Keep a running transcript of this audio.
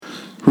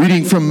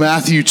Reading from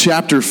Matthew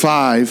chapter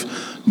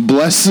 5,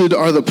 Blessed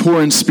are the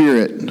poor in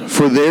spirit,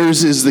 for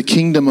theirs is the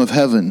kingdom of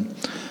heaven.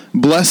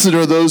 Blessed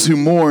are those who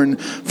mourn,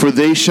 for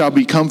they shall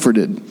be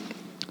comforted.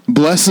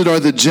 Blessed are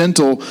the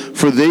gentle,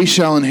 for they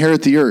shall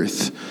inherit the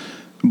earth.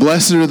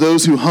 Blessed are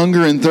those who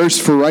hunger and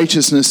thirst for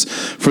righteousness,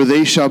 for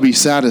they shall be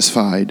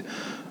satisfied.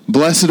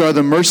 Blessed are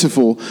the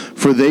merciful,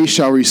 for they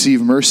shall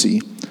receive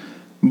mercy.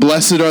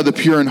 Blessed are the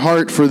pure in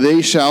heart, for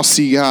they shall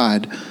see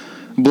God.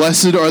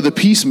 Blessed are the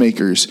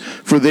peacemakers,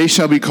 for they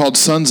shall be called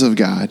sons of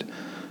God.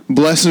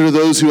 Blessed are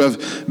those who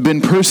have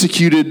been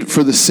persecuted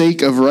for the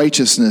sake of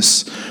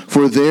righteousness,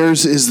 for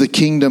theirs is the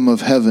kingdom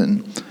of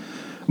heaven.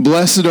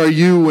 Blessed are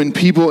you when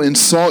people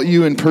insult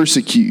you and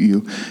persecute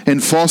you,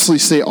 and falsely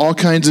say all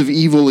kinds of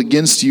evil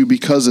against you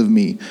because of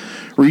me.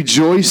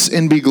 Rejoice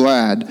and be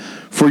glad,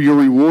 for your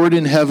reward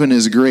in heaven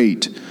is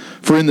great.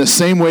 For in the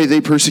same way they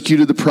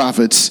persecuted the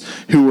prophets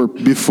who were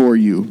before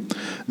you.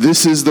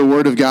 This is the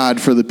word of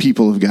God for the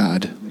people of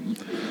God.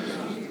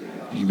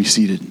 You can be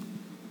seated.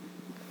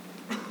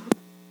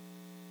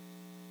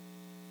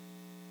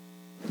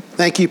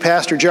 Thank you,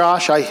 Pastor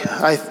Josh.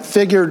 I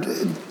figured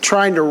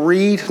trying to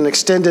read an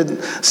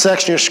extended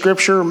section of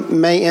Scripture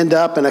may end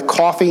up in a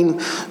coughing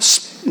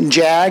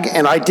jag,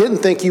 and I didn't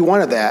think you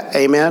wanted that.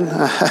 Amen?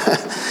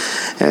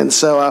 And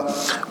so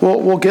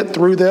we'll get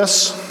through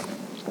this.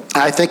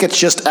 I think it's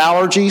just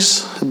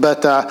allergies,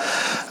 but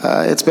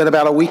it's been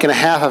about a week and a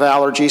half of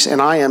allergies,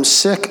 and I am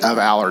sick of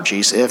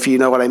allergies, if you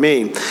know what I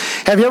mean.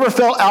 Have you ever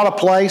felt out of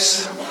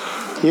place?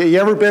 You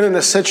ever been in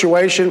a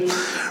situation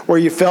where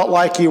you felt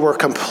like you were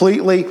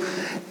completely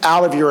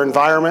out of your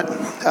environment?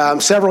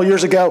 Several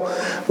years ago,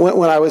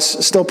 when I was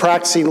still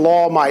practicing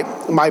law,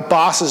 my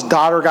boss's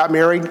daughter got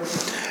married,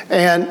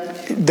 and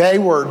they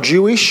were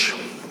Jewish,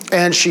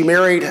 and she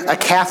married a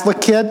Catholic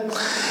kid.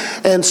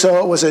 And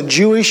so it was a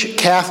Jewish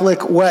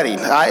Catholic wedding.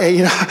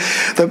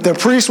 The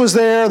priest was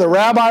there, the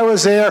rabbi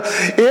was there.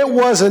 It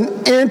was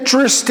an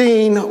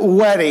interesting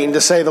wedding,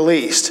 to say the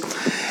least.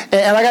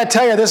 And I got to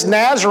tell you, this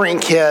Nazarene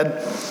kid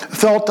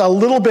felt a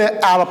little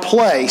bit out of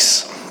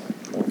place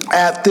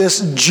at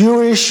this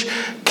Jewish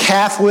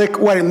Catholic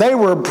wedding. They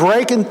were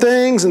breaking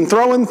things and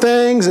throwing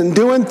things and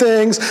doing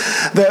things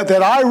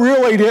that I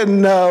really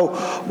didn't know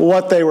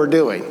what they were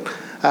doing.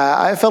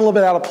 I felt a little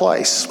bit out of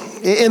place.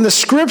 In the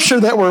scripture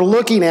that we're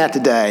looking at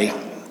today,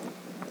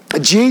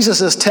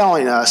 Jesus is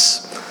telling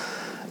us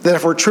that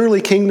if we're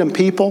truly kingdom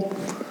people,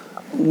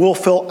 we'll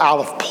feel out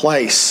of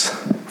place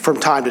from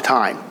time to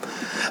time.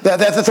 That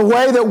the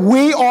way that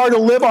we are to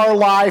live our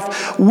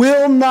life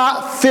will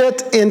not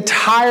fit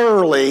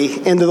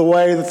entirely into the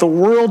way that the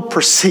world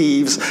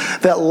perceives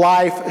that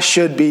life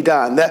should be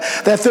done.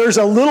 That there's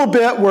a little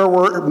bit where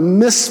we're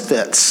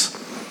misfits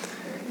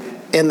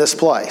in this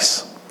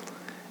place.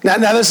 Now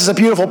this is a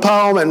beautiful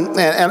poem, and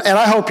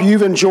I hope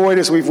you've enjoyed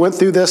as we've went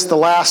through this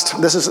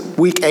this is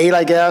week 8,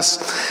 I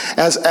guess,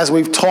 as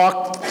we've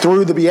talked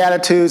through the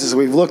Beatitudes, as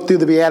we've looked through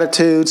the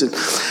Beatitudes, and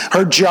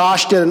heard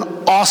Josh did an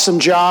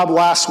awesome job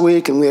last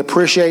week, and we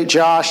appreciate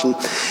Josh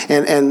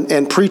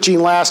and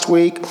preaching last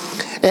week.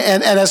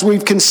 And as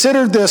we've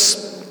considered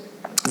this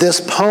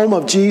poem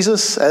of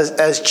Jesus,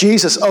 as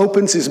Jesus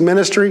opens his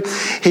ministry,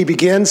 he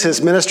begins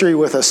his ministry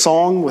with a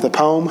song, with a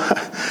poem.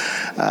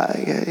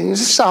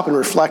 Just stop and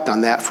reflect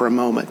on that for a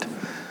moment.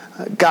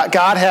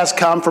 God has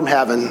come from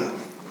heaven,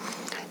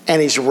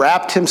 and he's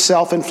wrapped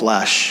himself in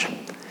flesh,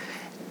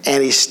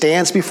 and he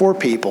stands before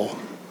people,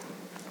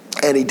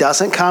 and he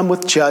doesn't come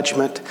with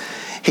judgment.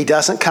 He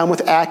doesn't come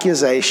with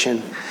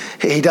accusation.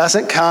 He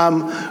doesn't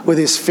come with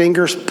his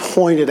fingers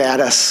pointed at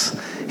us.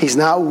 He's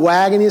not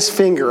wagging his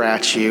finger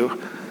at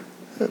you.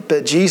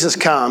 But Jesus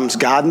comes,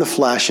 God in the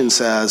flesh, and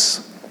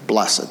says,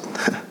 blessed.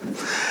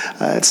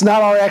 It's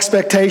not our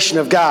expectation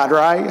of God,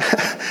 right?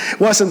 It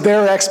wasn't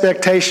their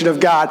expectation of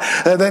God.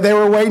 They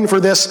were waiting for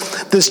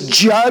this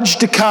judge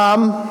to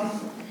come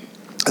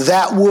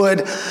that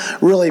would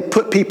really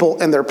put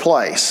people in their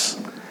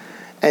place.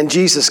 And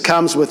Jesus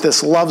comes with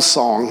this love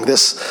song,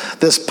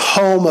 this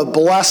poem of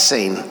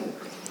blessing.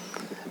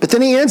 But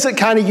then he ends it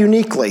kind of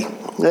uniquely.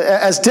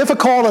 As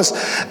difficult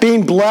as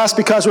being blessed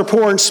because we're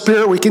poor in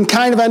spirit, we can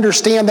kind of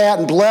understand that,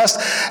 and blessed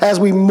as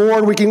we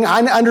mourn, we can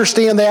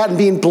understand that, and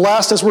being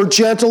blessed as we're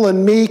gentle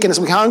and meek, and as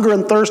we hunger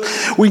and thirst,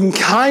 we can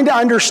kind of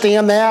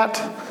understand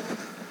that.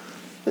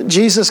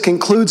 Jesus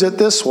concludes it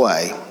this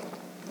way: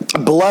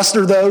 blessed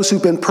are those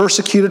who've been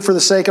persecuted for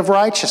the sake of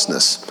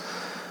righteousness,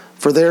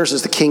 for theirs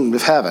is the kingdom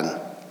of heaven.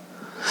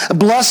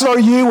 Blessed are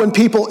you when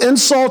people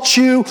insult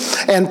you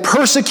and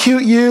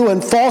persecute you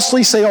and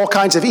falsely say all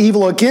kinds of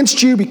evil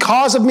against you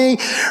because of me.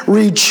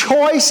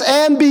 Rejoice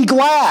and be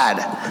glad,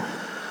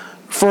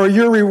 for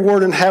your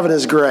reward in heaven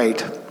is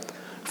great.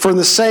 For in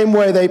the same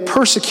way they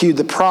persecuted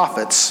the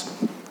prophets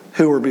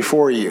who were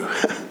before you.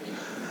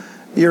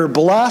 You're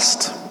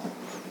blessed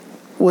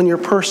when you're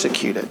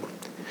persecuted.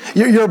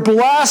 You're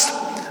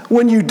blessed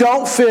when you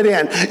don't fit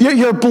in.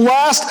 You're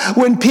blessed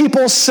when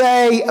people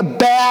say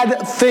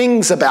bad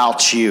things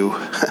about you.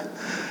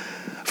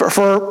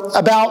 For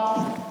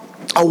about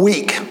a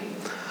week,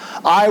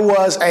 I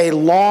was a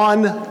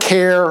lawn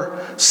care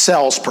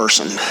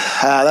salesperson.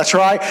 That's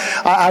right.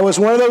 I was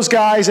one of those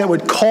guys that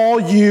would call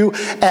you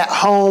at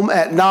home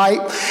at night.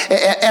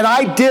 And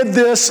I did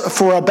this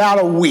for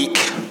about a week.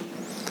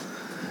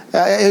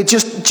 It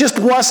just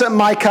wasn't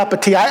my cup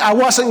of tea. I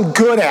wasn't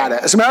good at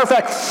it. As a matter of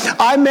fact,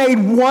 I made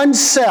one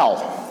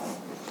sale.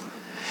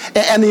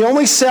 And the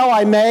only sale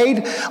I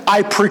made,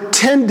 I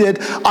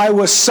pretended I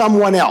was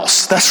someone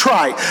else. That's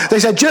right. They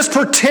said, just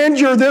pretend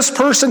you're this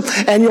person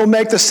and you'll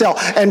make the sale.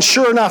 And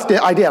sure enough,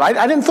 I did.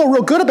 I didn't feel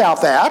real good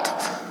about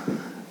that.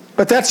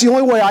 But that's the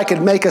only way I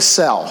could make a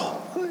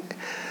sale.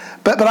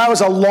 But I was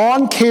a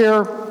lawn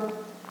care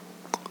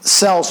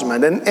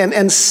salesman.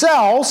 And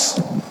sales,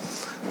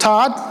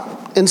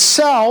 Todd, in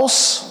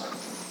sales,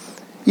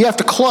 you have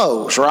to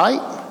close,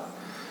 right?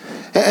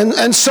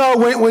 And so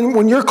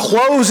when you're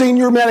closing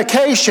your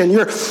medication,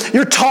 you're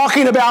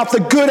talking about the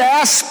good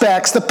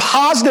aspects, the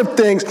positive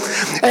things.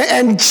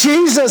 And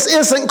Jesus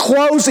isn't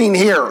closing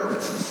here.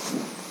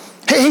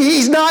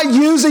 He's not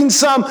using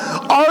some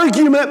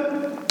argument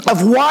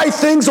of why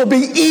things will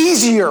be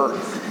easier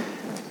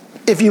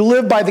if you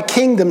live by the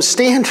kingdom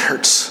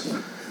standards.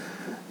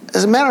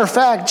 As a matter of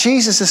fact,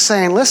 Jesus is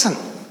saying, listen,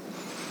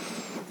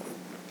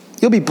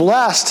 you'll be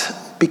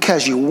blessed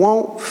because you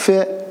won't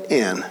fit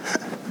in.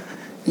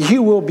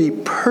 You will be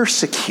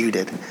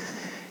persecuted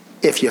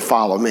if you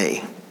follow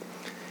me.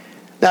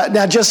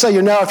 Now, just so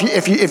you know,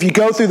 if you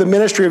go through the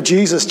ministry of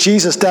Jesus,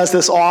 Jesus does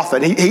this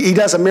often. He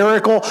does a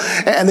miracle,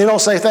 and they don't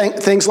say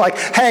things like,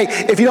 hey,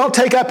 if you don't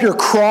take up your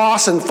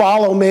cross and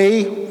follow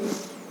me,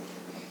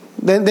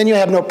 then you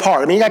have no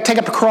part. I mean, you got to take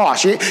up the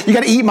cross. You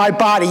got to eat my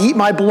body, eat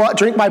my blood,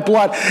 drink my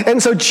blood.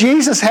 And so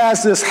Jesus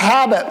has this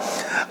habit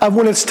of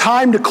when it's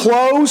time to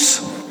close,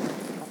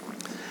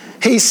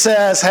 he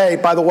says, hey,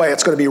 by the way,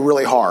 it's going to be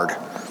really hard.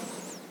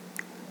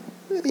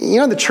 You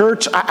know, in the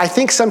church, I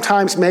think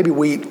sometimes maybe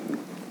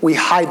we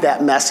hide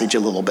that message a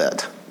little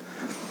bit.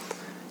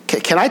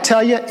 Can I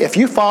tell you, if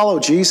you follow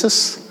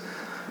Jesus,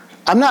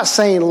 I'm not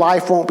saying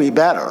life won't be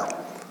better,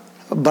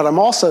 but I'm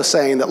also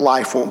saying that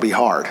life won't be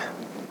hard.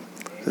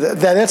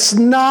 That it's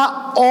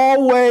not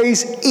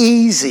always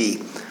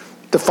easy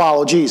to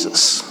follow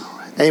Jesus.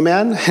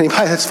 Amen?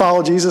 Anybody that's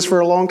followed Jesus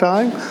for a long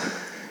time?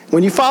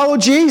 When you follow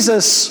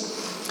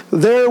Jesus,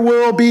 there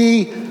will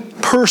be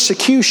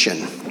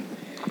persecution.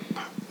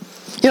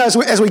 You know,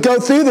 as we go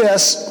through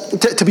this,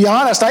 to be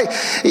honest,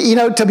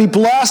 to be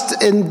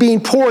blessed in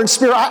being poor in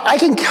spirit, I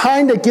can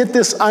kind of get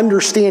this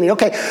understanding.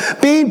 Okay,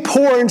 being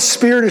poor in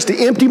spirit is to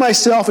empty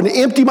myself, and to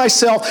empty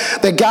myself,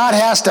 that God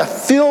has to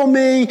fill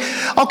me.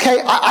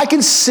 Okay, I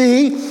can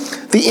see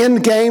the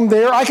end game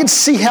there. I can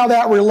see how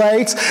that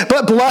relates.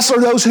 But blessed are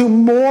those who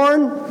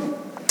mourn.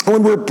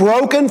 When we're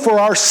broken for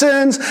our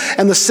sins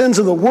and the sins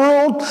of the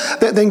world,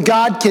 then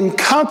God can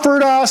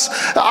comfort us.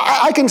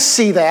 I can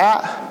see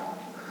that.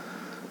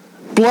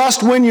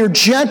 Blessed when you're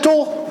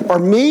gentle or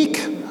meek,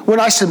 when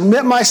I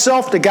submit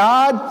myself to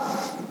God.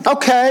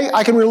 Okay,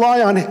 I can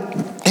rely on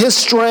His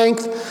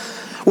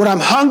strength. When I'm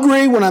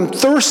hungry, when I'm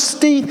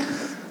thirsty,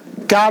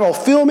 God will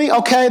fill me.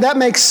 Okay, that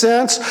makes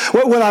sense.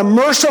 When I'm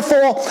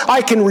merciful,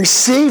 I can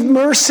receive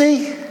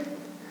mercy.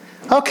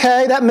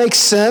 Okay, that makes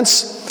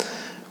sense.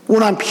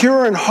 When I'm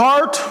pure in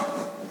heart,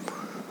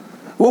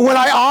 when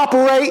I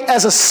operate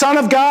as a son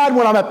of God,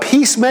 when I'm a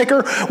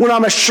peacemaker, when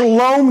I'm a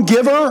shalom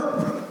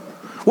giver,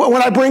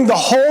 when I bring the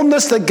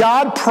wholeness that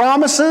God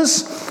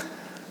promises,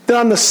 that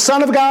I'm the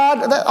Son of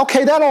God,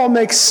 that all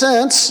makes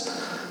sense.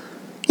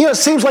 You know, it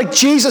seems like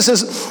Jesus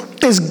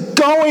is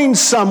going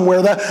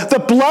somewhere,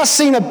 the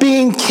blessing of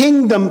being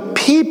kingdom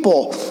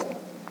people.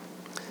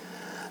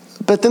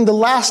 But then the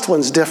last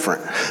one's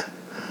different.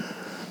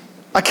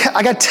 I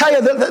got to tell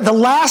you, the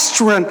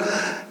last one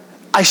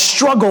I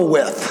struggle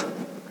with.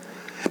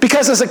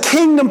 Because as a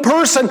kingdom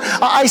person,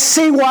 I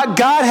see what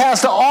God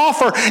has to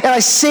offer, and I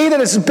see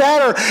that it's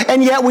better,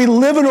 and yet we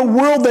live in a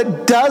world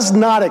that does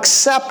not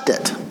accept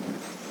it.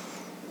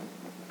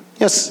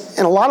 Yes,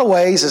 in a lot of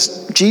ways,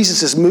 as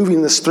Jesus is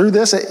moving us through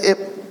this, it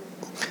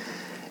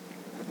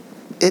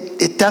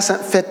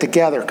doesn't fit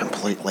together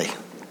completely,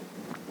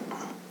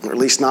 or at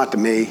least not to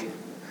me.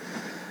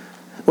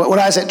 When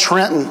I was at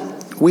Trenton,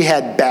 we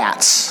had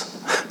bats.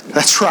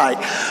 That's right,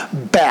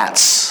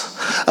 bats.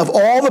 Of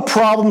all the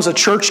problems a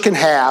church can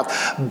have,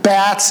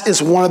 bats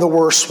is one of the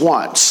worst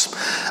ones.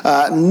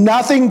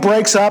 Nothing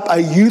breaks up a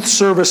youth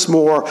service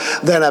more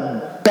than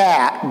a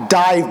bat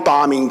dive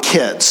bombing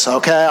kids,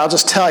 okay? I'll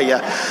just tell you.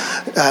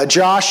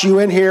 Josh, you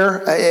in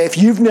here, if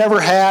you've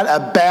never had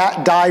a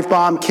bat dive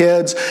bomb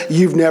kids,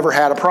 you've never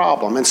had a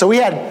problem. And so we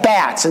had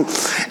bats.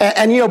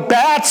 And you know,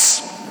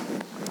 bats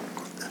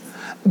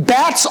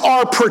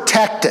are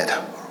protected.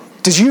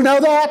 Did you know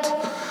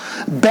that?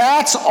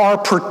 Bats are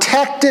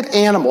protected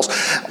animals.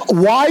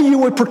 Why you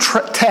would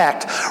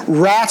protect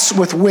rats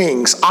with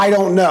wings, I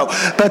don't know.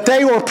 But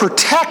they were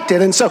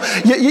protected, and so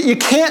you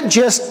can't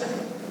just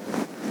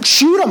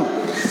shoot them.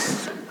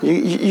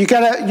 You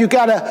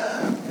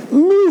gotta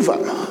move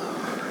them.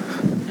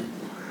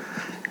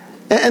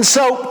 And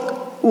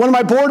so one of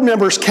my board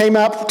members came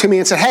up to me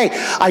and said, hey,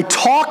 I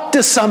talked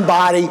to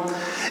somebody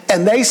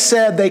and they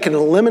said they can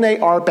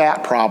eliminate our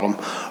bat problem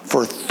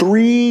for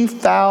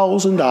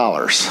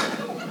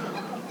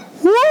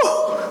 $3,000.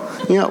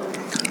 Woo!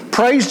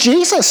 Praise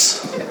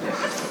Jesus.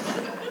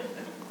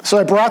 So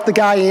I brought the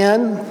guy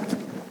in,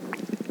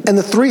 and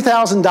the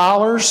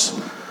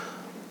 $3,000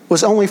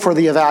 was only for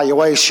the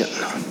evaluation.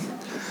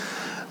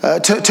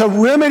 To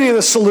remedy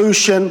the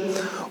solution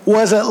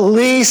was at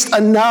least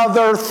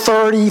another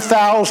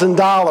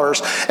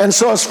 $30,000. And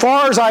so as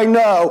far as I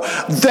know,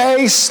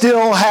 they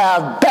still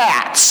have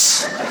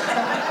bats.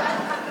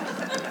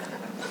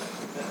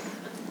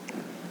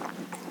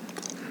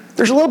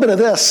 There's a little bit of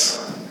this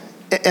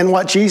in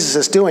what Jesus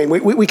is doing.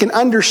 We can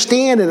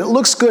understand and it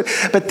looks good,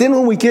 but then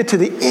when we get to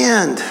the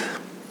end,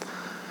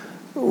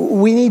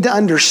 we need to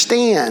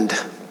understand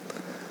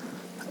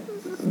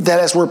that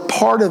as we're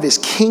part of his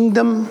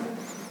kingdom,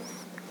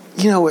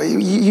 you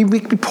can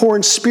be poor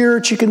in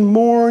spirit, you can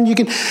mourn, you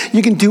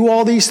can do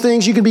all these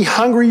things, you can be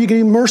hungry, you can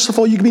be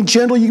merciful, you can be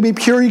gentle, you can be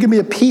pure, you can be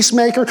a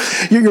peacemaker.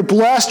 You're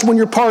blessed when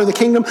you're part of the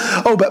kingdom.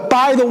 Oh, but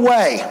by the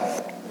way,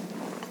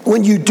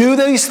 when you do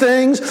these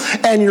things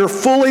and you're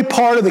fully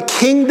part of the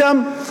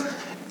kingdom,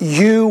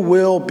 you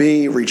will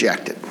be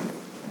rejected.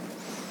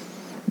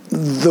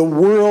 The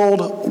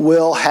world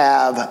will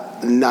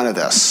have none of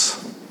this.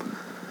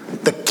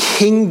 The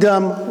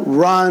kingdom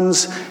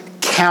runs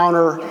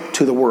counter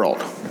to the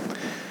world.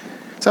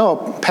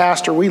 So,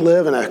 Pastor, we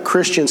live in a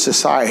Christian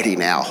society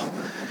now.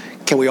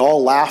 Can we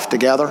all laugh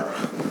together?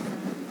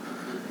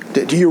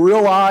 Do you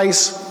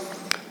realize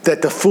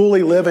that to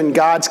fully live in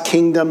God's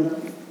kingdom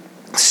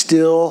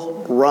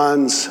still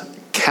runs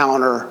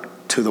counter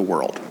to the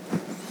world?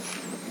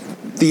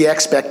 The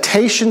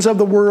expectations of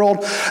the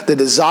world, the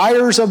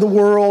desires of the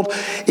world,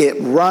 it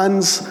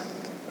runs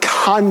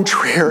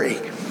contrary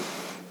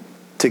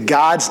to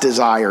God's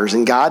desires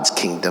and God's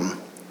kingdom.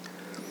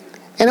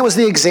 And it was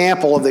the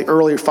example of the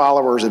early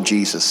followers of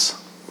Jesus.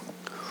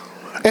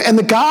 And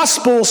the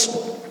Gospels,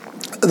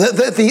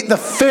 the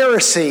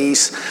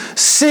Pharisees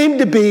seem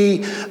to be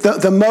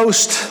the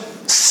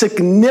most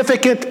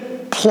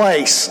significant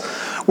place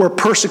where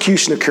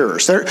persecution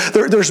occurs.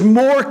 There's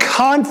more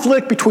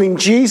conflict between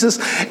Jesus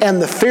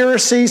and the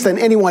Pharisees than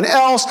anyone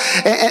else.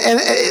 And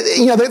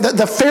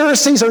the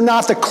Pharisees are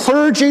not the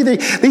clergy.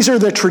 These are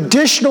the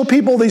traditional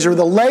people. These are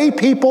the lay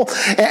people.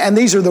 And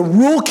these are the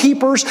rule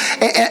keepers.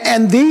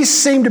 And these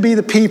seem to be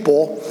the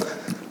people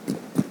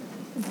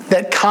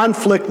that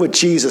conflict with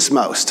Jesus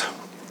most.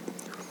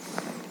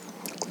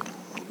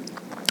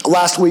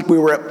 Last week we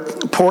were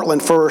at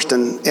Portland First,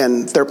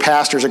 and their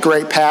pastor's a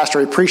great pastor.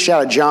 He preached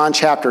out of John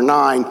chapter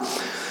 9.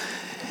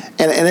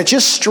 And it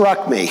just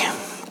struck me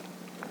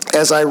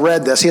as I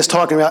read this. He was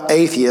talking about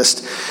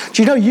atheists.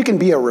 Do you know you can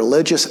be a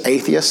religious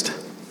atheist?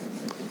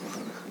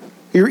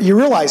 You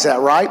realize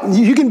that, right?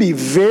 You can be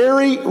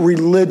very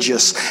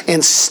religious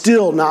and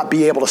still not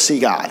be able to see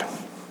God.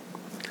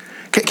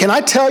 Can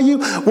I tell you,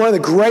 one of the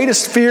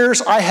greatest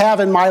fears I have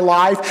in my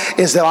life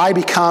is that I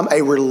become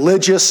a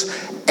religious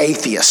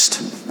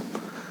atheist.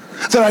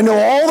 That I know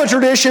all the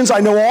traditions,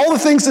 I know all the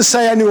things to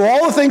say, I know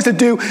all the things to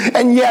do,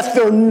 and yet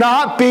there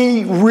not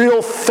be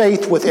real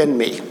faith within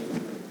me.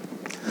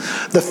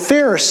 The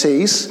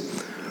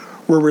Pharisees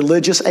were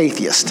religious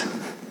atheists.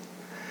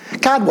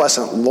 God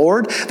wasn't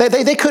Lord.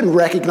 They couldn't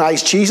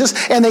recognize Jesus,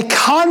 and they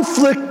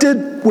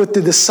conflicted with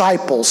the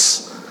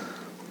disciples.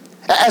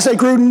 As they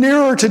grew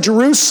nearer to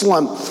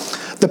Jerusalem,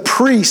 the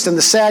priests and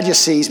the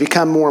Sadducees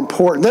become more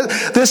important.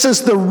 This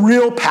is the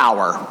real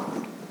power.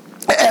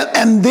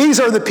 And these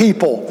are the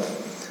people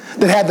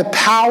that had the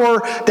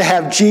power to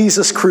have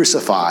Jesus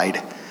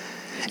crucified.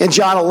 In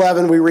John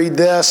 11, we read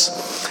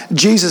this.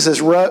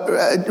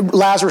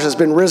 Lazarus has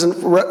been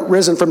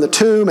risen from the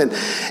tomb.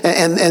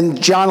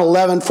 And John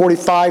 11,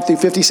 45 through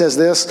 50 says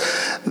this.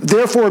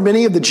 Therefore,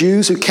 many of the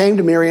Jews who came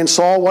to Mary and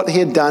saw what he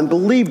had done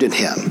believed in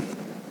him.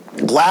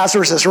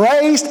 Lazarus is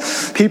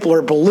raised. People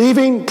are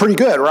believing. Pretty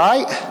good,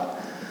 right?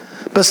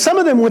 But some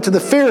of them went to the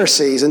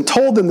Pharisees and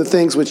told them the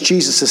things which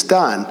Jesus has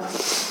done.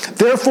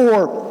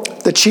 Therefore,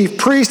 the chief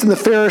priests and the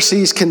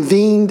Pharisees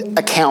convened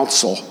a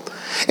council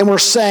and were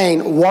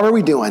saying, what are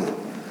we doing?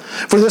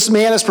 For this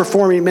man is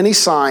performing many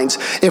signs.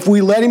 If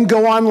we let him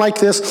go on like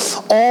this,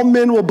 all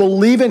men will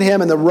believe in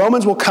him, and the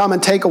Romans will come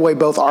and take away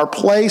both our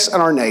place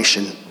and our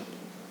nation.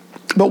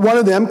 But one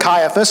of them,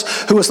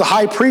 Caiaphas, who was the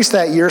high priest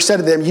that year, said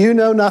to them, you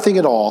know nothing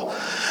at all,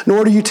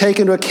 nor do you take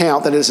into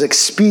account that it is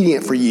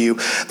expedient for you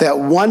that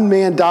one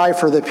man die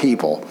for the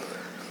people,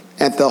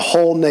 and the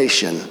whole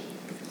nation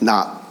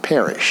not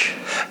perish.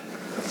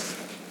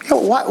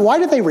 Why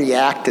do they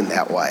react in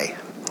that way?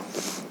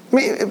 I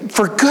mean,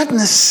 for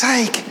goodness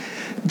sake,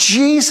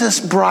 Jesus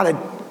brought a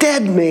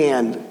dead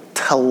man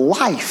to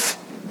life.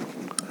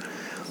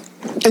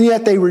 And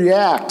yet they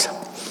react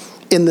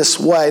in this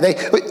way.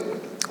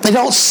 They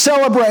don't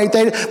celebrate.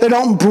 They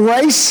don't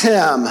embrace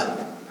him.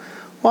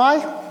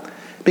 Why?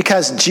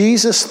 Because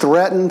Jesus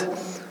threatened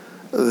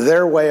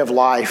their way of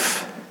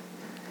life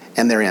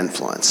and their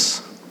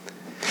influence.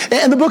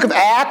 In the book of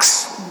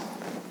Acts,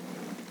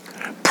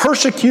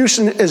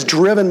 persecution is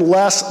driven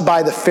less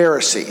by the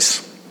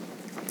Pharisees.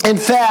 In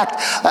fact,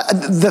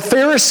 the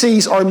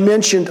Pharisees are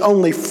mentioned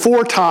only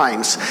 4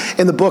 times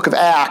in the book of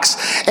Acts,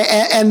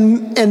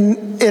 and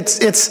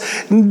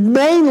it's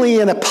mainly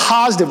in a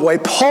positive way.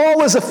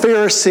 Paul is a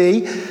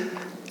Pharisee,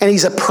 and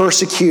he's a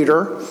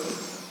persecutor.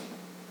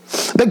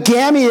 But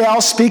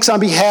Gamaliel speaks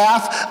on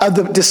behalf of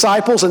the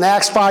disciples in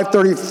Acts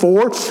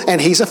 5:34, and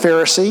he's a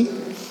Pharisee.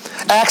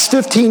 Acts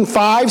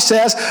 15:5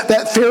 says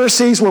that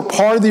Pharisees were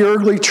part of the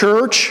early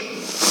church.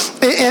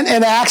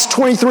 In Acts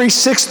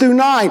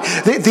 23:6-9,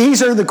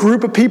 these are the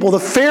group of people. The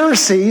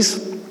Pharisees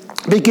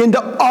begin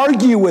to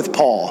argue with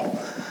Paul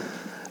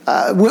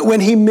when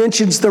he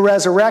mentions the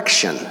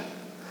resurrection.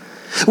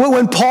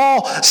 When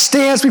Paul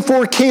stands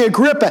before King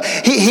Agrippa,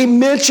 he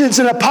mentions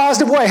in a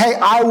positive way, hey,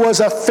 I was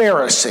a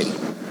Pharisee.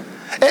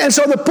 And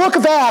so in the book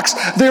of Acts,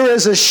 there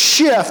is a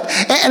shift,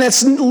 and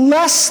it's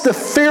less the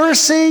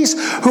Pharisees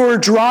who are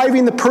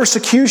driving the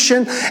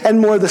persecution and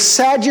more the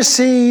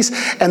Sadducees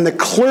and the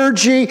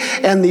clergy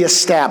and the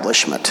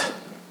establishment.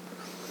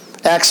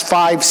 Acts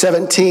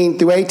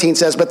 5:17-18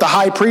 says, but the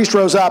high priest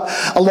rose up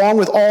along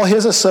with all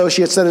his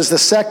associates, that is the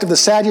sect of the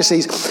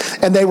Sadducees,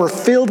 and they were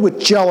filled with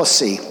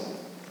jealousy.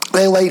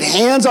 They laid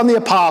hands on the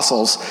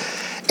apostles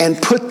and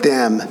put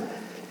them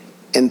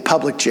in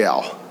public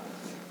jail.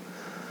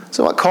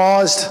 So what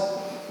caused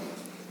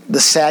the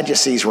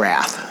Sadducees'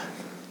 wrath?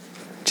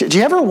 Did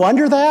you ever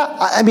wonder that?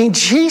 I mean,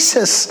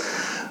 Jesus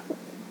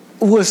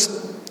was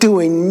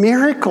doing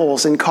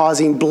miracles and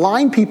causing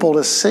blind people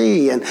to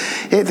see. And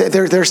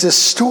there's this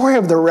story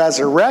of the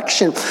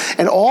resurrection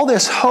and all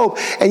this hope,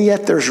 and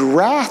yet there's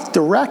wrath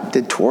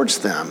directed towards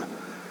them.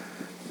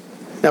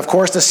 Now, of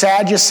course, the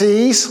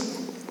Sadducees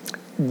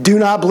do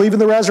not believe in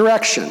the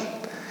resurrection,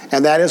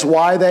 and that is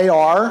why they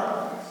are...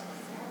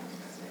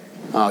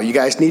 Oh, you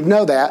guys need to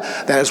know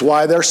that. That is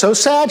why they're so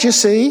sad, you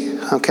see.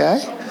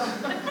 Okay?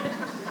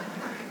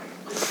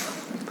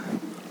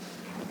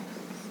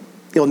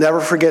 You'll never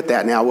forget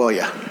that now, will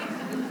you?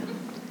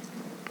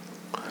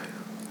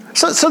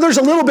 So there's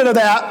a little bit of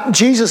that.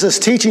 Jesus is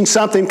teaching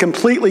something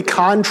completely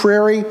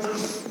contrary.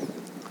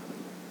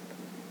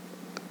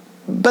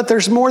 But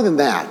there's more than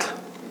that.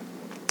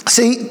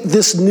 See,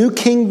 this new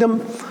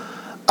kingdom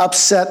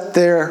upset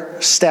their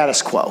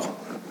status quo.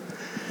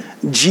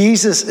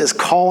 Jesus is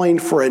calling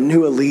for a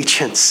new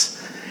allegiance,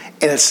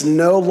 and it's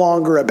no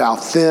longer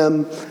about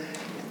them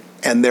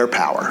and their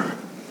power.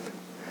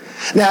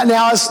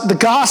 Now as the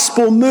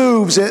gospel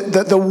moves,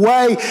 the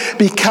way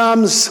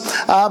becomes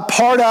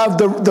part of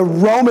the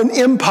Roman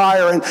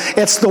Empire, and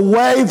it's the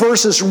way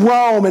versus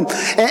Rome,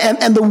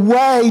 and the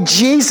way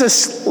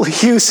Jesus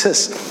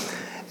uses,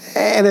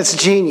 and it's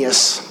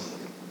genius.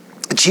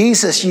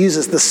 Jesus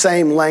uses the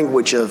same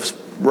language of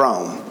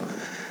Rome.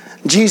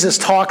 Jesus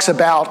talks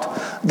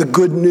about the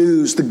good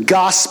news, the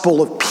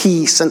gospel of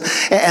peace. And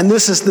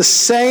this is the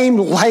same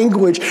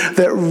language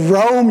that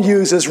Rome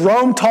uses.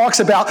 Rome talks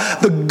about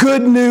the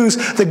good news,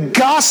 the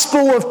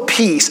gospel of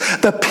peace,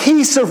 the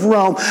peace of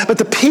Rome. But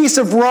the peace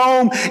of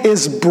Rome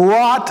is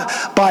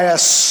brought by a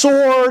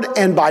sword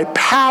and by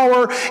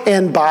power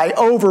and by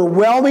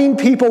overwhelming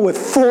people with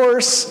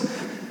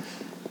force.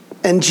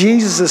 And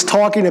Jesus is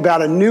talking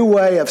about a new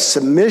way of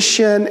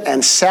submission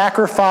and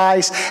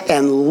sacrifice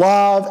and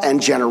love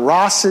and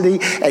generosity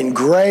and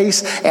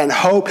grace and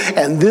hope.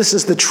 And this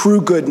is the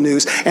true good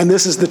news. And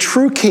this is the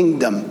true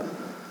kingdom.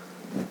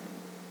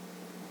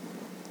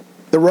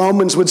 The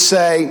Romans would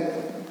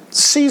say,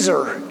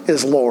 Caesar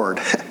is Lord.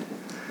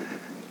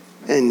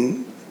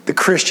 And the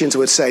Christians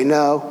would say,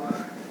 no,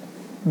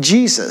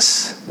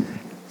 Jesus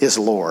is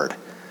Lord.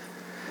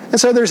 And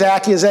so there's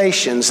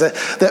accusations.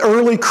 The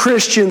early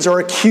Christians are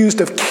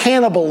accused of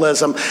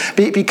cannibalism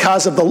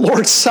because of the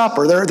Lord's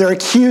Supper. They're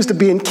accused of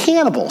being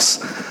cannibals.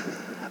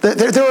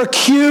 They're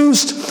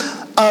accused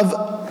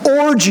of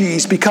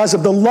orgies because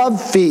of the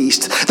love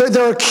feast.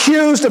 They're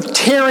accused of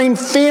tearing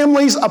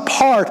families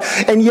apart,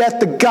 and yet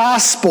the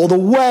gospel, the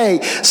way,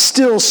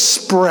 still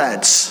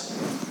spreads.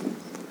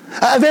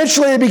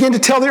 Eventually they begin to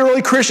tell the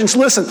early Christians,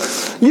 listen,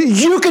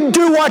 you can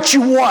do what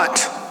you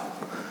want,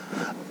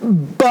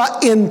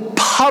 but in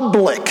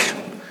public,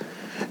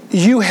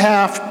 you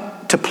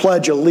have to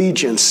pledge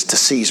allegiance to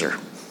Caesar.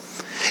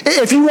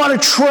 If you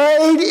want to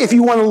trade, if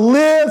you want to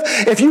live,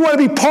 if you want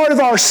to be part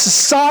of our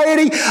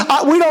society,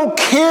 we don't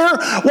care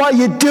what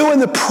you do in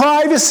the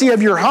privacy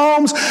of your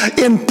homes.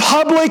 In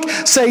public,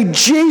 say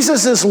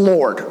Jesus is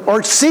Lord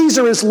or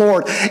Caesar is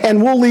Lord,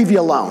 and we'll leave you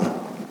alone.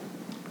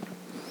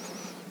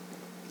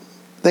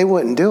 They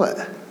wouldn't do it.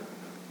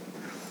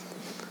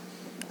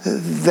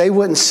 They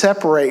wouldn't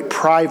separate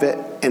private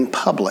and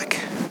public.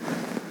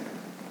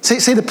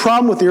 See, the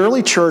problem with the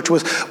early church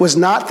was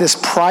not this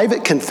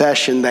private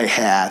confession they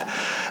had,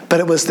 but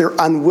it was their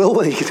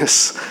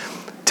unwillingness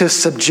to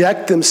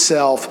subject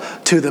themselves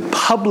to the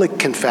public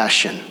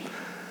confession.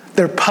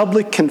 Their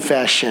public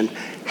confession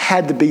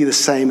had to be the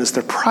same as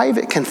their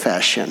private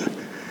confession.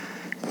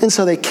 And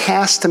so they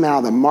cast them out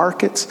of the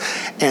markets,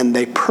 and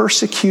they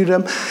persecuted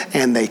them,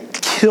 and they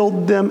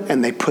killed them,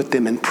 and they put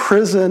them in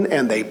prison,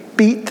 and they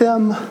beat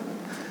them.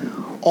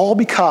 all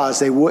because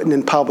they wouldn't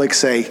in public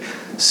say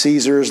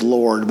Caesar is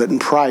Lord, but in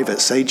private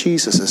say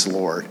Jesus is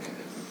Lord.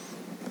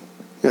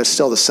 It's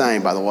still the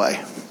same, by the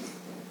way.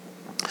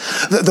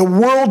 The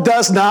world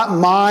does not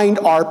mind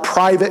our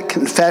private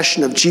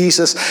confession of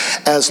Jesus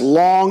as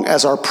long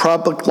as our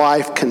public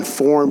life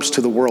conforms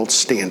to the world's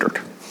standard.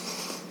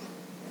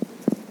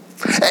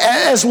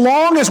 As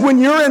long as when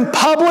you're in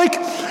public,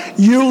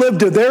 you live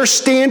to their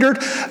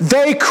standard,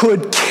 they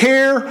could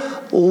care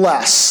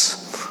less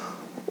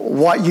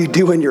what you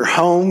do in your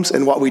homes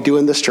and what we do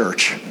in this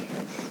church.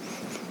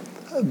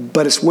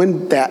 But it's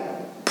when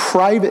that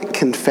private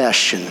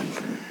confession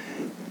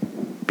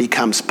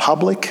becomes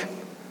public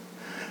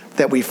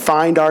that we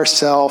find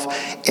ourselves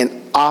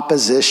in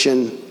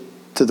opposition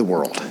to the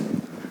world.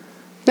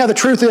 Now, the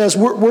truth is,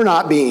 we're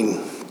not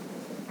being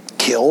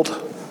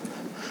killed.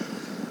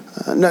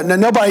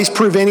 Nobody's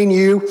preventing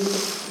you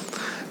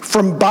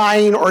from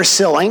buying or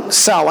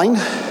selling.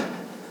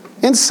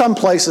 In some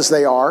places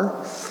they are.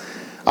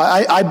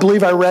 I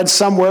believe I read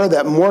somewhere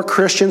that more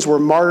Christians were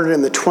martyred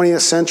in the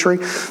 20th century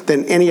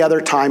than any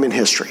other time in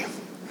history.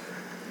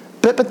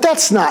 But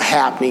that's not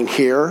happening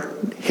here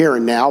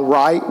and now,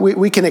 right?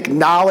 We can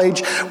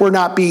acknowledge we're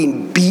not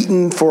being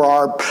beaten for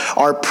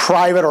our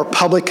private or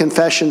public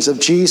confessions of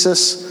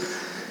Jesus.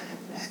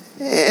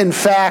 In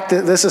fact,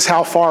 this is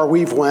how far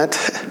we've went.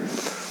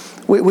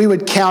 We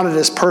would count it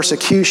as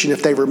persecution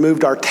if they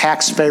removed our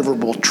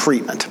tax-favorable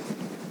treatment.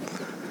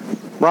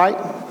 Right?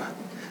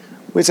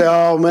 We'd say,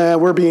 oh man,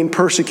 we're being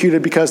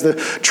persecuted because the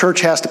church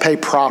has to pay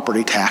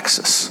property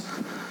taxes.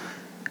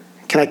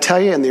 Can I tell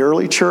you, in the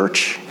early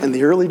church, in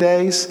the early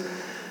days,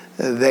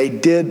 they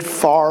did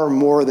far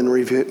more than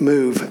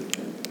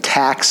remove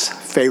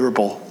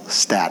tax-favorable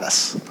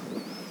status.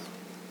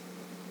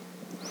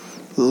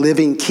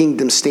 Living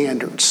kingdom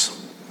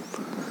standards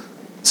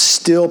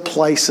still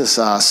places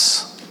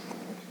us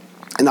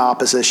in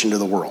opposition to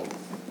the world.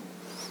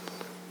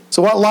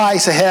 So what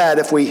lies ahead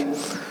if we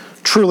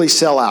truly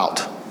sell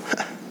out?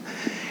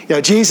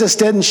 Jesus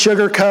didn't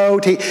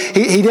sugarcoat.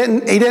 He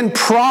didn't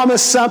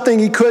promise something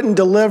he couldn't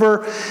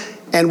deliver,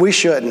 and we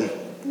shouldn't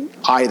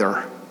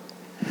either.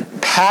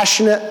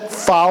 Passionate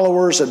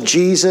followers of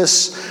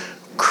Jesus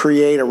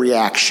create a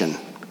reaction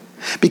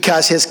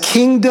because his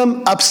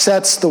kingdom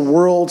upsets the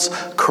world's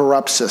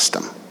corrupt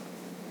system.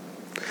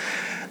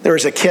 There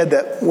was a kid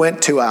that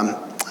went to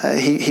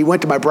he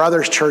went to my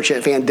brother's church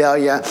at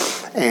Vandalia,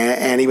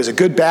 and he was a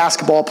good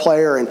basketball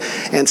player,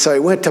 and so he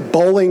went to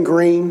Bowling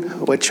Green,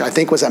 which I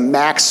think was a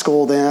MAC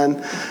school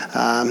then,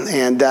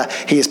 and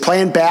he was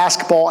playing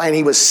basketball, and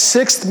he was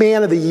 6th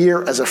man of the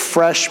year as a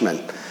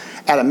freshman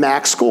at a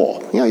MAC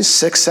school.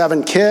 He's a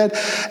 6'7" kid.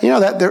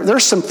 That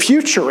there's some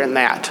future in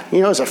that.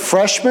 As a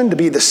freshman to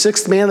be the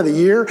 6th man of the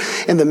year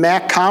in the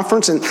MAC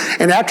conference. And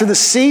after the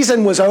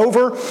season was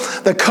over,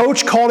 the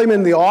coach called him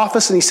in the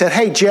office and he said,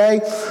 "Hey, Jay,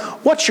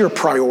 what's your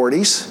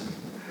priorities?"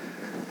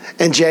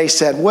 And Jay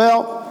said,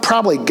 "Well,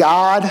 probably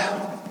God,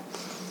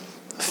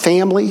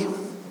 family,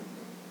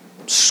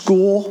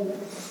 school,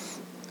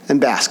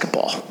 and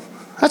basketball."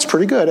 That's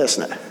pretty good,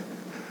 isn't it?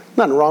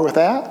 Nothing wrong with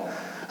that.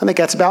 I think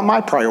that's about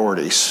my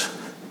priorities.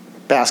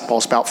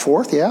 Basketball's about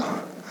 4th, yeah.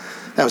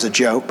 That was a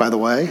joke, by the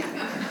way.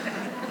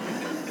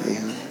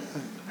 Yeah.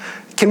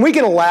 Can we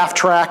get a laugh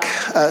track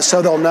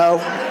so they'll know?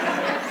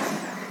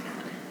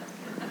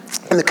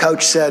 And the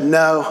coach said,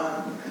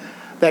 "No,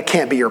 that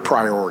can't be your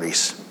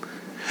priorities.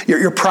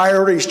 Your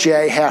priorities,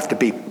 Jay, have to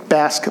be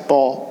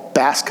basketball,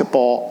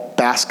 basketball,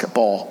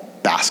 basketball,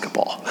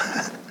 basketball."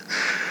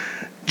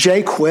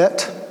 Jay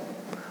quit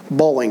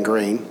Bowling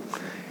Green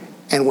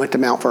and went to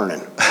Mount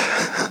Vernon.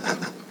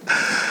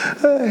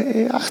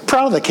 I was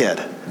proud of the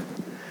kid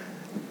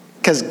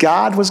because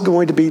God was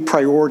going to be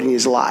priority in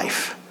his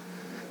life.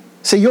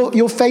 So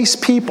you'll face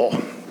people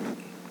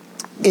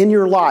in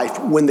your life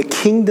when the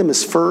kingdom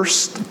is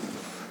first.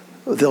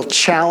 They'll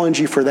challenge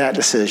you for that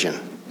decision.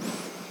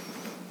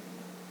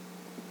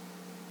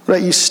 What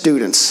about you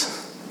students?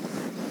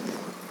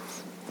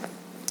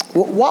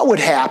 What would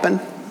happen?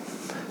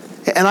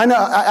 And I know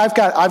I've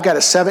got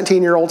a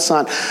 17-year-old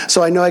son,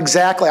 so I know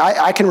exactly.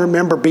 I can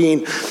remember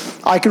being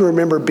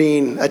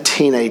a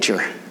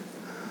teenager.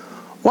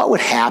 What would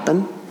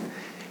happen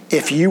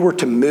if you were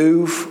to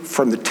move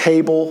from the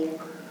table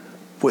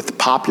with the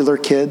popular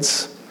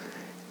kids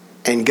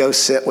and go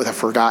sit with a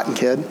forgotten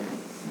kid?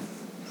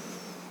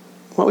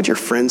 What would your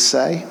friends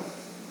say?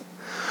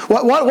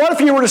 What if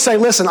you were to say,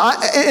 "Listen,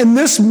 in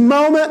this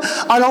moment,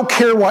 I don't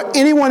care what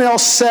anyone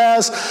else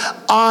says.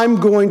 I'm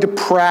going to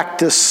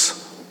practice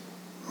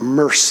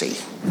mercy"?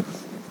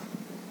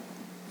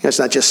 It's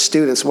not just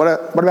students. What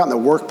about in the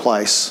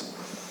workplace?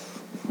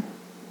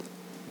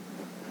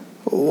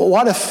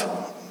 What if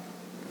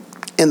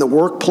in the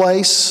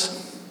workplace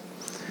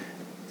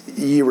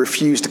you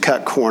refuse to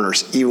cut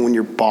corners even when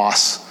your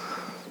boss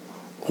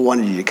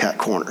wanted you to cut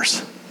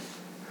corners?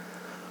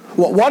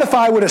 What if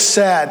I would have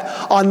said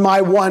on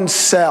my one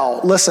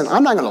sell, "Listen,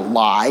 I'm not going to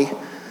lie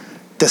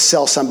to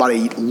sell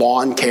somebody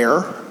lawn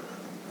care.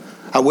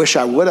 I wish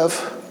I would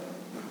have.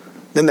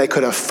 Then they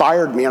could have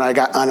fired me and I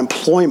got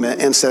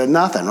unemployment instead of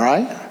nothing,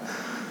 right?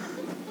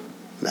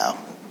 No.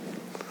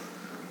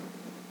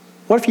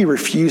 What if you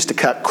refuse to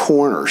cut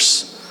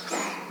corners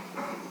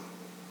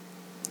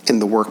in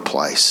the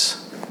workplace?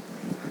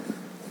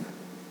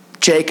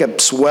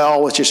 Jacob's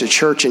Well, which is a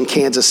church in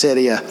Kansas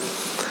City,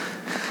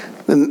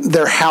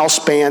 their house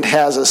band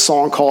has a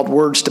song called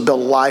Words to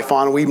Build a Life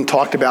On. We even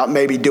talked about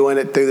maybe doing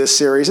it through this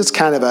series. It's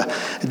kind of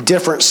a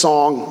different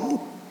song,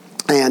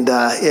 and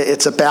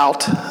it's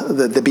about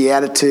the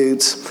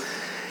Beatitudes.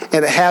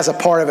 And it has a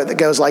part of it that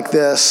goes like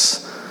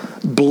this: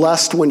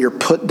 blessed when you're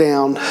put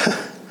down.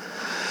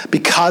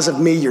 Because of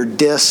me, you're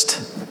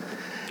dissed.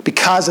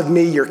 Because of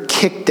me, you're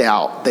kicked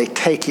out. They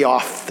take you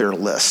off their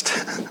list.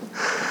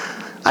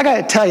 I got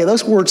to tell you,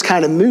 those words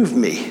kind of move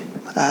me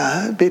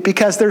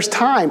because there's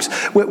times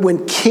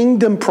when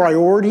kingdom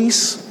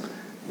priorities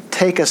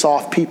take us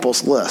off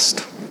people's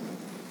list.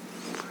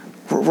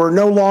 We're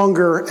no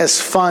longer as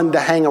fun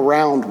to hang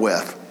around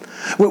with.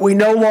 We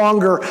no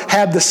longer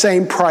have the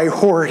same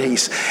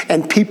priorities,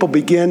 and people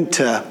begin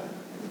to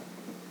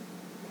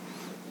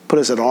put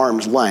us at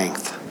arm's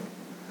length.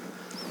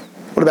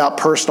 What about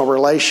personal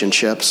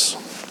relationships?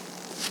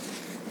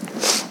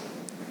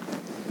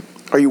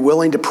 Are you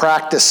willing to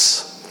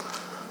practice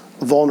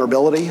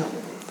vulnerability?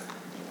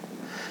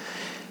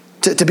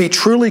 To be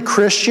truly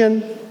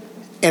Christian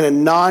in a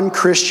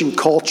non-Christian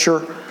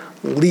culture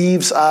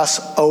leaves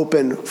us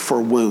open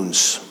for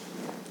wounds.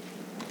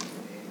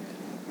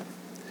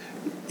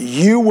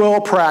 You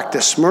will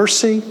practice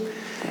mercy.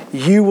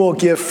 You will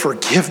give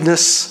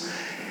forgiveness.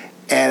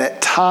 And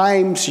at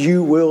times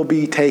you will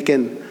be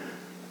taken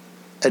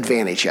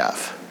advantage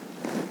of.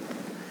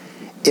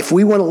 If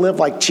we want to live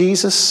like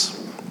Jesus,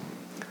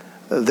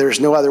 there's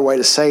no other way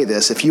to say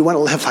this. If you want to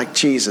live like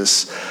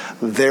Jesus,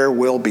 there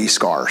will be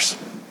scars.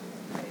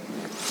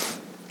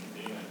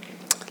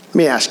 Let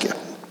me ask you,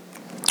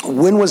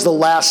 when was the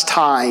last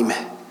time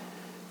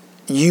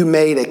you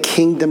made a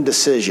kingdom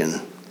decision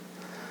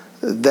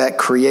that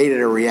created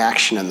a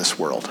reaction in this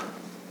world?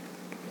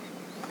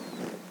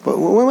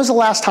 When was the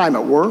last time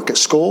at work, at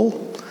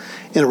school,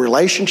 in a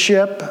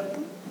relationship,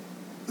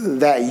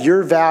 that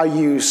your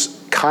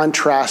values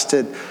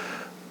contrasted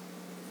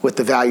with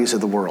the values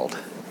of the world?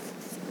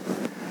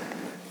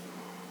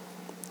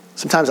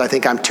 Sometimes I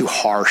think I'm too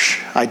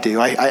harsh. I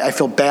do. I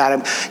feel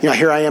bad.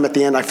 Here I am at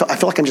the end. I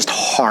feel like I'm just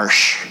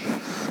harsh.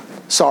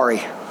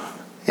 Sorry.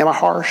 Am I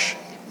harsh?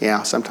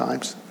 Yeah,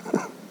 sometimes.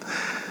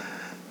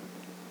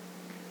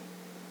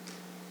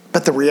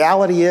 But the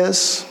reality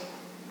is,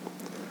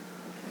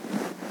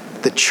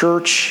 the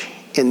church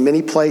in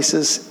many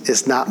places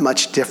is not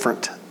much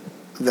different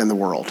than the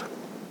world.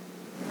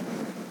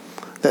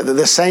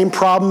 The same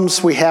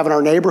problems we have in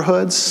our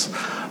neighborhoods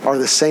are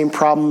the same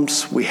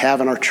problems we have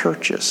in our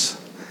churches.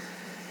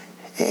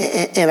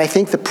 And I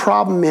think the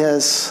problem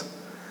is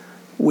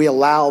we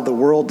allow the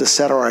world to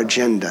set our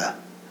agenda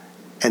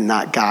and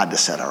not God to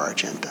set our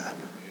agenda.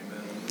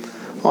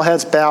 All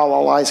heads bowed,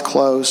 all eyes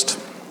closed.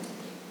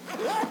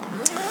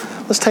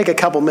 Let's take a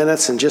couple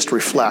minutes and just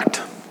reflect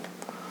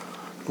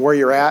where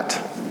you're at,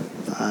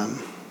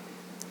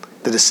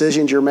 the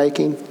decisions you're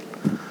making.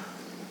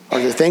 Are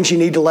there things you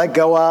need to let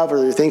go of?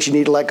 Are there things you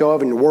need to let go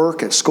of in your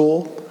work, at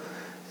school?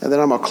 And then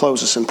I'm going to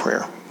close us in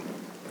prayer.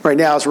 Right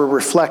now, as we're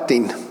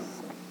reflecting,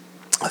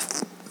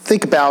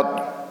 think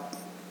about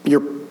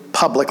your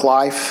public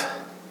life,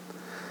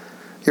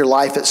 your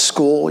life at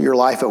school, your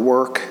life at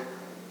work,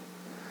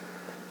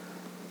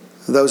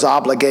 those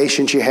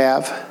obligations you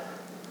have.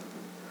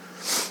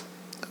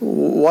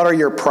 What are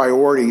your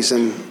priorities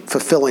in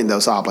fulfilling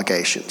those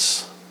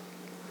obligations?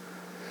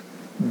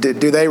 Do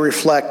they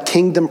reflect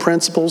kingdom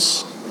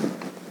principles?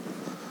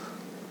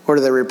 Or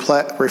do they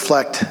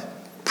reflect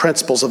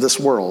principles of this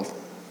world?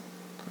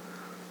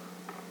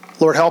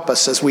 Lord, help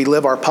us as we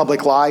live our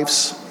public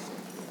lives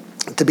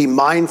to be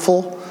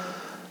mindful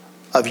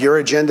of your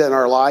agenda in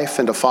our life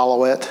and to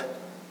follow it.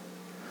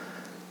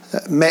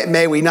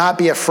 May we not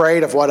be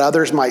afraid of what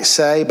others might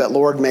say, but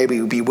Lord, may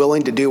we be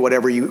willing to do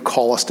whatever you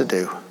call us to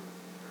do.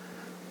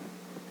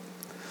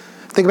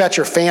 Think about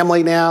your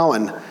family now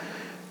and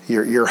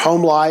your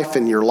home life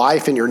and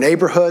your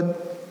neighborhood.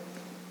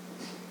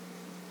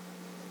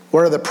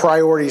 What are the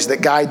priorities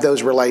that guide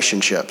those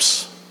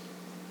relationships?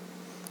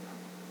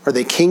 Are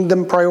they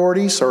kingdom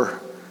priorities or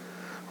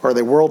are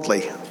they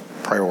worldly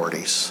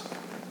priorities?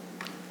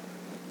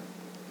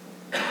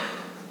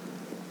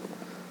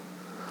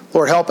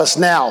 Lord, help us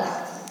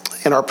now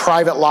in our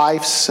private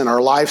lives, in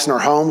our lives in our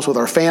homes with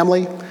our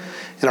family,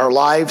 in our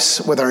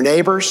lives with our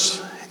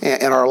neighbors,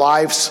 in our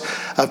lives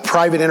of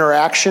private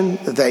interaction,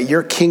 that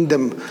your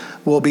kingdom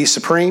will be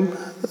supreme,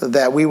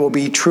 that we will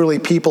be truly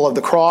people of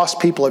the cross,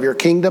 people of your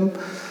kingdom,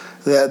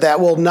 that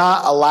will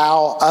not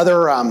allow other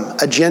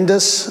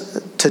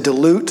agendas to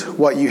dilute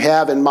what you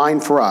have in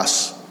mind for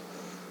us.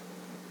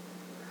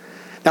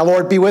 Now,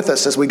 Lord, be with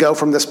us as we go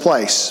from this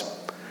place.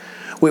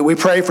 We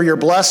pray for your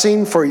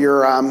blessing, for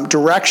your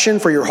direction,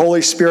 for your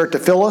Holy Spirit to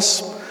fill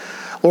us.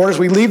 Lord, as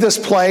we leave this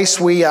place,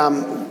 we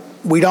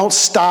we don't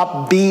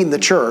stop being the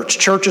church.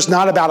 Church is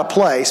not about a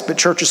place, but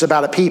church is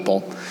about a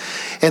people.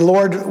 And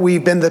Lord,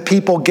 we've been the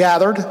people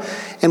gathered,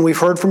 and we've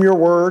heard from your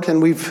word,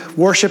 and we've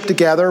worshiped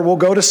together. We'll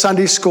go to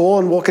Sunday school,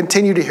 and we'll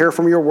continue to hear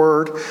from your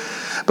word.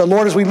 But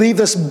Lord, as we leave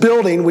this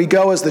building, we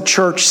go as the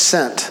church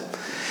sent.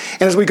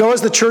 And as we go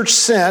as the church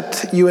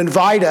sent, you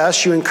invite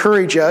us, you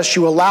encourage us,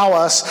 you allow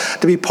us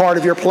to be part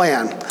of your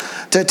plan,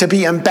 to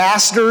be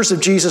ambassadors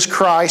of Jesus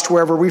Christ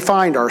wherever we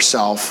find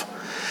ourselves.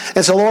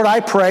 And so, Lord,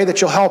 I pray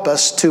that you'll help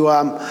us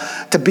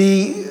to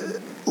be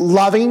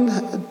loving,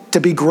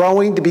 to be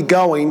growing, to be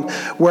going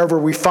wherever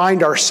we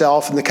find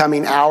ourselves in the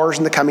coming hours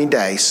and the coming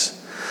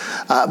days.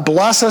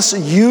 Bless us,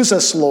 use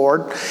us,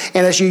 Lord.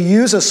 And as you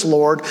use us,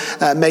 Lord,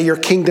 may your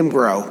kingdom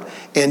grow.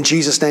 In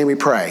Jesus' name we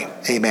pray.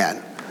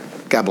 Amen.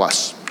 God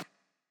bless.